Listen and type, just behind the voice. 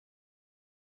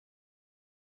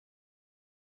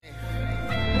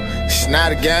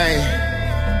not a game.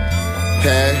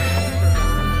 Hey.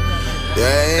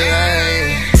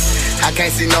 Yeah. I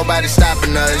can't see nobody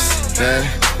stopping us. Yeah.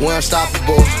 We're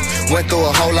unstoppable. Went through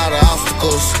a whole lot of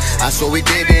obstacles. I swear we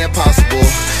did the impossible.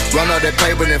 Run up that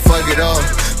paper and then fuck it up.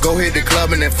 Go hit the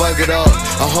club and then fuck it up.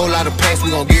 A whole lot of packs,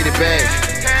 we gon' get it back.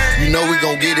 You know we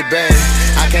gon' get it back.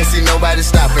 I can't see nobody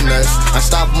stopping us.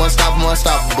 Unstoppable, unstoppable,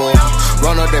 unstoppable.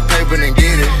 Run up that paper and then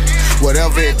get it.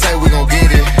 Whatever it take, we gon' get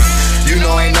it. You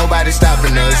know ain't nobody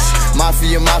stopping us.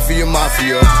 Mafia, mafia,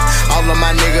 mafia. All of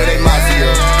my niggas, they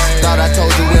mafia. Thought I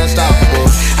told you we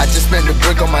unstoppable. I just spent the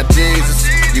brick on my Jesus.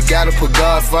 You gotta put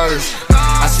God first.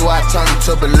 I swear I turned them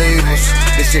to believers.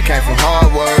 This shit came from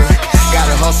hard work.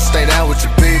 Gotta hustle, stay down with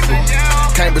your people.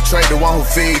 Can't betray the one who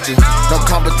feeds you. No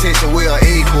competition, we are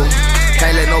equal.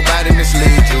 Can't let nobody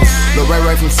mislead you. Lil'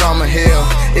 Ray from Summer Hill,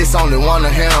 it's only one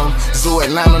of him. Zoo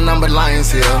Atlanta, number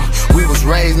Lions Hill. We was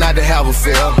raised not to have a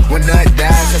feel. When nothing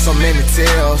died, cause so many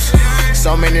tears.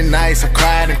 So many nights I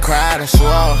cried and cried, I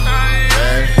swear.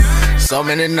 Yeah. So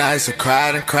many nights I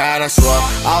cried and cried, I swear.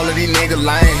 All of these niggas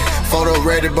lame. Photo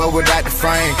ready but without the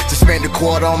frame. Just spent the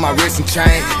quarter on my wrist and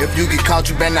chain. If you get caught,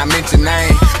 you better not mention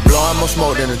name. Blowing more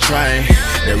smoke than a train.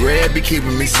 That red be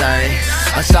keeping me sane.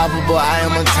 Unstoppable, I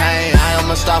am untamed. I am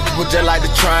unstoppable just like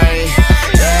the train.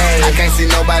 Yeah. I can't see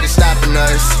nobody stopping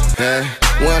us. Yeah.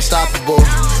 We're unstoppable.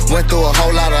 Went through a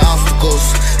whole lot of obstacles.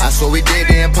 I swear we did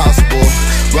the impossible.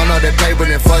 Run up that paper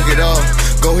and then fuck it up.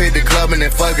 Go hit the club and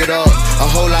then fuck it up. A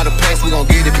whole lot of packs, we gon'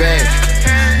 get it back.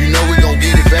 You know we gon'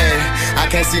 get it back. I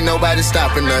can't see nobody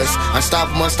stopping us.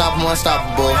 Unstoppable, unstoppable,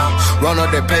 unstoppable. Run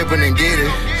up that paper and then get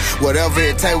it. Whatever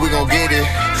it take, we gon' get it.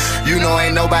 You know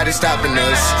ain't nobody stopping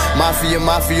us. Mafia,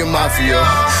 mafia, mafia.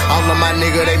 All of my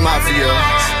niggas, they mafia.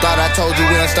 Thought I told you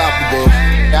we unstoppable.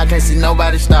 I can't see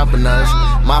nobody stopping us.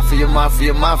 Mafia,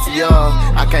 mafia, mafia.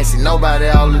 I can't see nobody.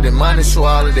 All of that money, so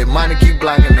all of that money keep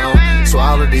blocking them. So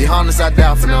all of these hunters, I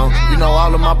die for them. You know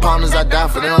all of my partners, I die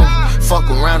for them. Fuck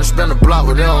around and spend a block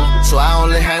with them. So I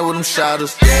only hang with them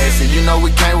shotters. Yeah, so you know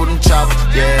we came with them choppers.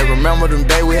 Yeah, remember them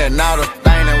days we had nada.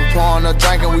 Thing that we pouring up,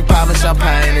 drinking, we popping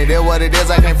champagne. It is what it is,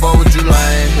 I can't fuck with you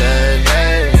lame. Yeah,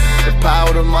 yeah. The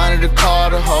power, the money, the car,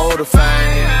 the hoe, the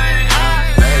fame.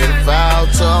 Vow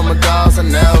to all my dogs, I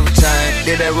never change.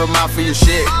 Did that real mafia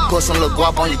shit. Put some little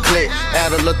guap on your clip.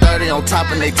 Add a little 30 on top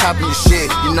and they topping your shit.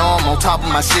 You know I'm on top of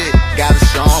my shit. Gotta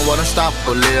show 'em what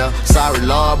unstoppable live. Sorry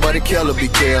Lord, but the killer be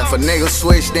killed. If a nigga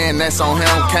switch, then that's on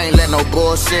him. Can't let no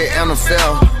bullshit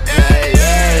interfere. Hey,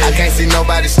 hey. I can't see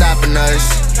nobody stopping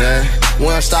us. Yeah.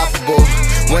 We're unstoppable.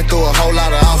 Went through a whole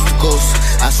lot of obstacles.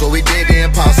 I swear we did the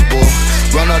impossible.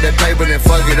 Run up that paper and then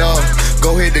fuck it up.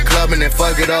 Go hit the club and then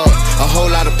fuck it up. A whole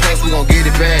lot of packs, we gon' get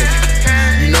it back.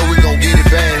 You know we gon' get it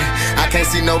back. I can't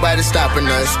see nobody stopping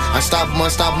us. Unstoppable,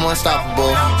 unstoppable,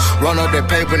 unstoppable. Run up that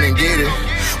paper and then get it.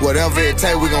 Whatever it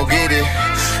take, we gon' get it.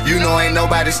 You know ain't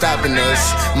nobody stopping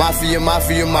us. Mafia,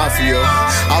 mafia, mafia.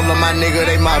 All of my niggas,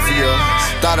 they mafia.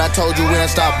 Thought I told you we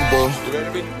unstoppable.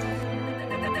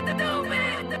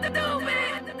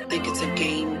 Think it's a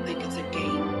game, think it's a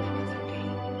game.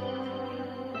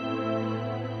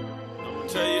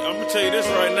 I'm gonna tell you this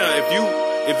right now.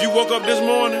 If you woke up this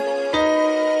morning,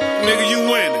 nigga, you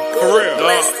winning. For real.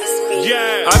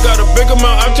 Yeah. I got a big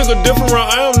amount, I took a different route.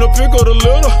 I am the pick of the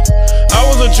little. I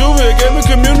was a juvie, it gave me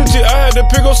community. I had to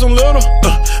pick up some little.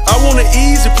 I want it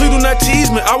easy, please do not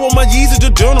tease me. I want my Yeezy to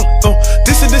journal.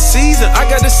 This is the season, I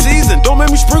got the season. Don't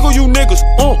make me sprinkle you niggas.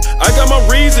 I got my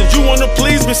reason, you wanna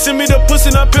please me. Send me the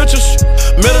pussy, not pictures.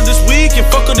 Met her this week and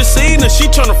fuck her this evening. She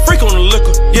tryna freak on the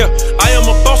liquor. Yeah, I am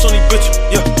a boss on these bitches.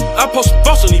 Yeah, I post a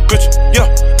boss on these bitches. Yeah,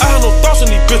 I have no thoughts on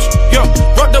these bitches. Yeah,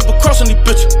 rocked up across on these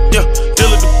bitches. Yeah,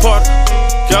 deal at the party,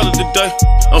 y'all of the day.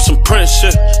 On some Prince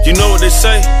shit, you know what they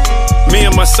say. Me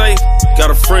and my safe, got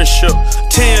a friendship.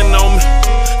 10 on me,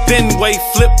 then wait,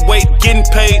 flip weight, getting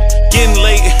paid, getting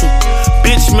late.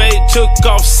 Bitch made, took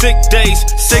off sick days,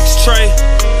 6 tray,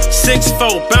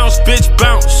 6'4", bounce, bitch,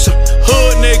 bounce.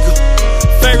 Hood nigga,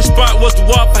 favorite spot was the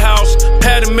Waffle House.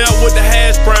 Patty melt with the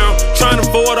hash brown, trying to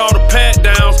avoid all the pat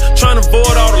downs, trying to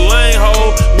avoid all the lane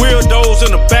hole. Weirdos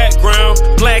in the background,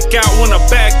 black out when I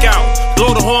back out.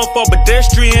 Blow the horn for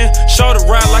pedestrian, short it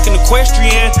ride like an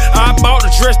equestrian. I bought the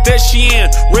dress that she in,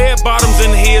 red bottoms in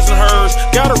his and hers.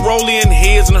 Got a rollie in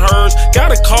his and hers,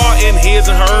 got a car in his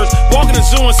and hers. Walking the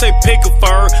zoo and say pick a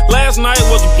fur. Last night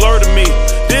was a blur to me,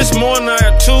 this morning I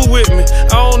got 2 with me.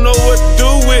 I don't know what to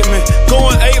do with me,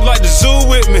 going ape like the zoo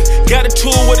with me. Got a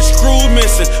tool with the screw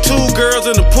missing, 2 girls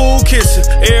in the pool kissing.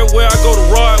 Everywhere I go to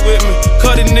ride with me,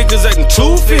 cutting niggas acting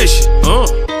too fishy.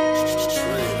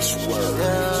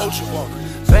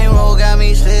 Fame roll got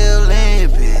me still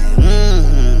limping.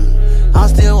 I'm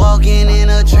still walking in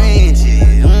the trenches.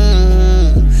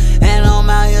 And I'm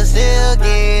out here still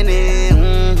getting it.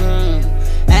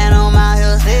 And I'm out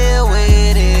here still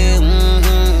with it.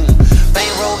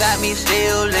 Bankroll got me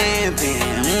still limping.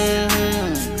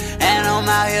 And I'm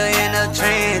out here in the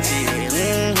trenches.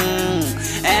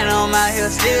 And I'm out here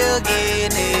still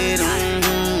getting it.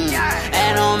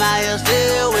 And I'm out here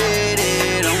still with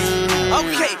it.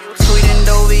 Okay, Sweet and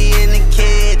Dovey in the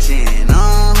kitchen.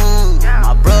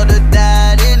 My brother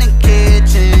died in the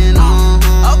kitchen.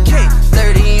 Okay,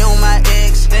 30 on my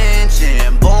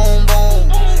extension. Boom,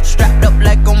 boom. Strapped up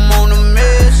like I'm on a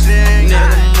mission.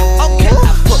 Nigga move. Okay,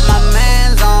 I put my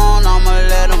mans on, I'ma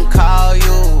let them call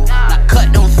you. Now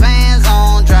cut them fans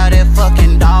on, try that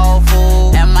fucking dog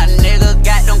food. And my nigga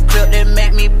got them clips that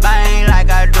make me bang like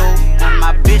I do. And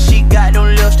my bitch, she got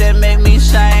them lips that make me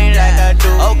sing like I do.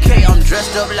 Okay, I'm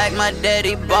dressed up like my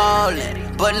daddy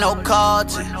ballin', but no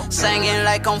carton. Singing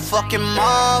like I'm fucking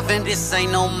Marvin. This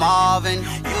ain't no Marvin.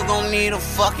 You gon' need a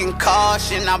fucking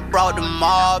caution. I brought the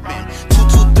Marvin.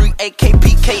 223 AK,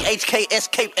 PK, HK,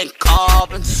 SK, and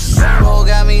carbon. Bro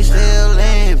got me still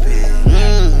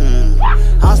limping.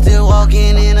 I'm still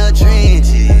walking in the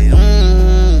trenches.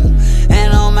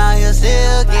 And I'm out here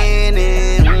still getting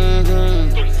it.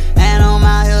 And I'm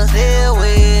out here still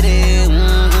with it.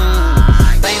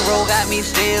 Bankroll got me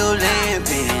still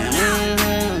limping.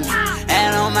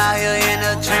 And I'm out here in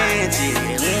the trenches.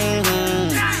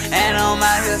 And I'm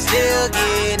out here still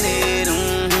getting it.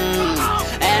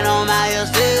 And I'm out here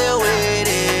still with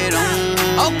it.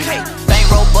 Okay,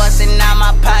 bankroll busting out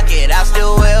my pocket, I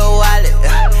still wear a wallet.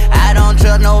 I don't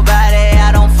trust nobody,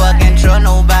 I don't fucking trust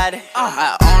nobody.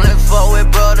 I only fuck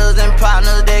with brothers and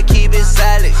partners that keep it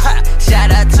silent.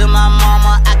 Shout out to my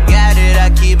mama, I got it, I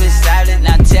keep it silent.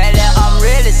 Now tell her I'm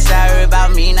really sorry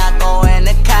about me not going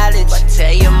to college. But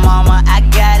tell your mama I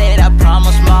got it, I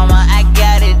promise mama I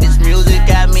got it. This music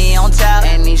got me on top,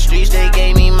 and these streets they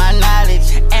gave me my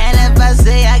knowledge. And if I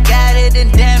say I got it,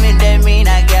 then damn it, that mean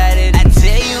I got it. I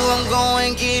tell you I'm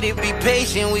going get it, be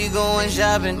patient, we going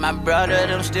shopping. My brother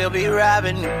them still be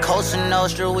robbing, Costa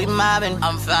Nostra we mobbing.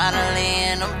 I'm finally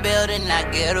in the building, I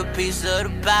get a piece of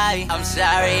the pie. I'm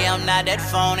sorry I'm not that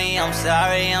phony, I'm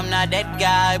sorry I'm not that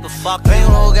guy, but fuck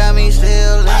Bankroll got me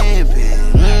still limping.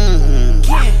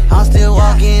 I'm still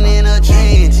walking in the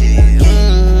trenches.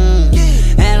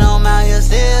 And I'm out here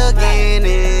still getting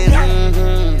it.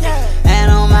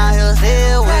 And I'm out here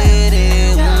still with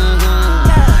it.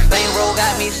 Bankroll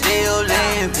got me still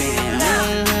limping.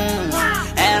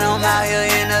 And I'm out here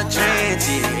in the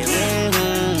trenches.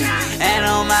 And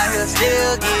I'm out here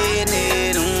still getting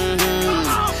it.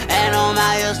 And I'm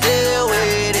out here still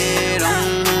with it.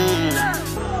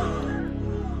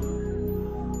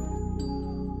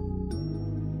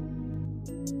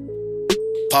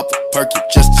 Pop a perky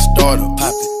just to start up.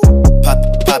 Pop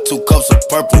it. Pop 2 cups of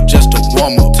purple just to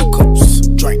warm up. 2 cups,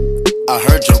 drink. I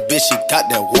heard your bitch, she got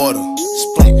that water.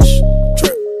 Splash,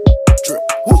 drip, drip,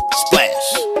 woo, splash.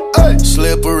 Hey.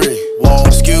 Slippery, wall.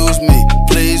 Excuse me,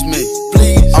 please me,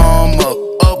 please. I'm up,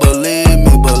 believe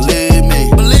me.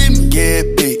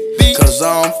 Get beat, cause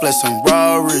I'm flexing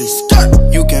Rarries.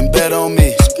 You can bet on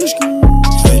me.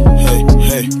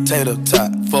 Hey, tater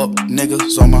tot, fuck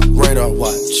niggas on my radar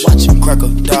watch.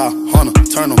 Crocodile hunter,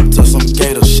 turn them to some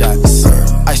gator shots.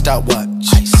 Iced out watch,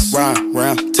 ride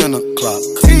round 10 o'clock.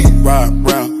 Ride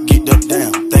round, get that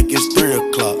down, think it's 3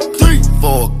 o'clock.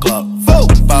 4 o'clock,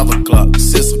 5 o'clock,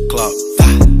 6 o'clock.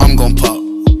 I'm gon' pop,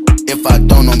 if I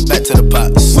don't, I'm back to the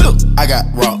pots. I got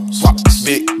rocks,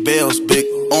 big bells, big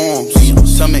arms,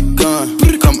 stomach gun.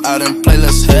 Come out and play,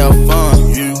 let's have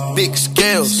fun. Big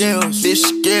scales, fish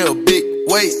scale, big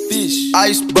weight, fish,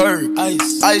 iceberg,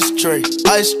 ice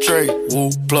tray, woo,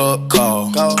 plug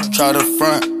call. Try the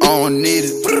front, I don't need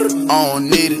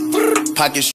it, Pocket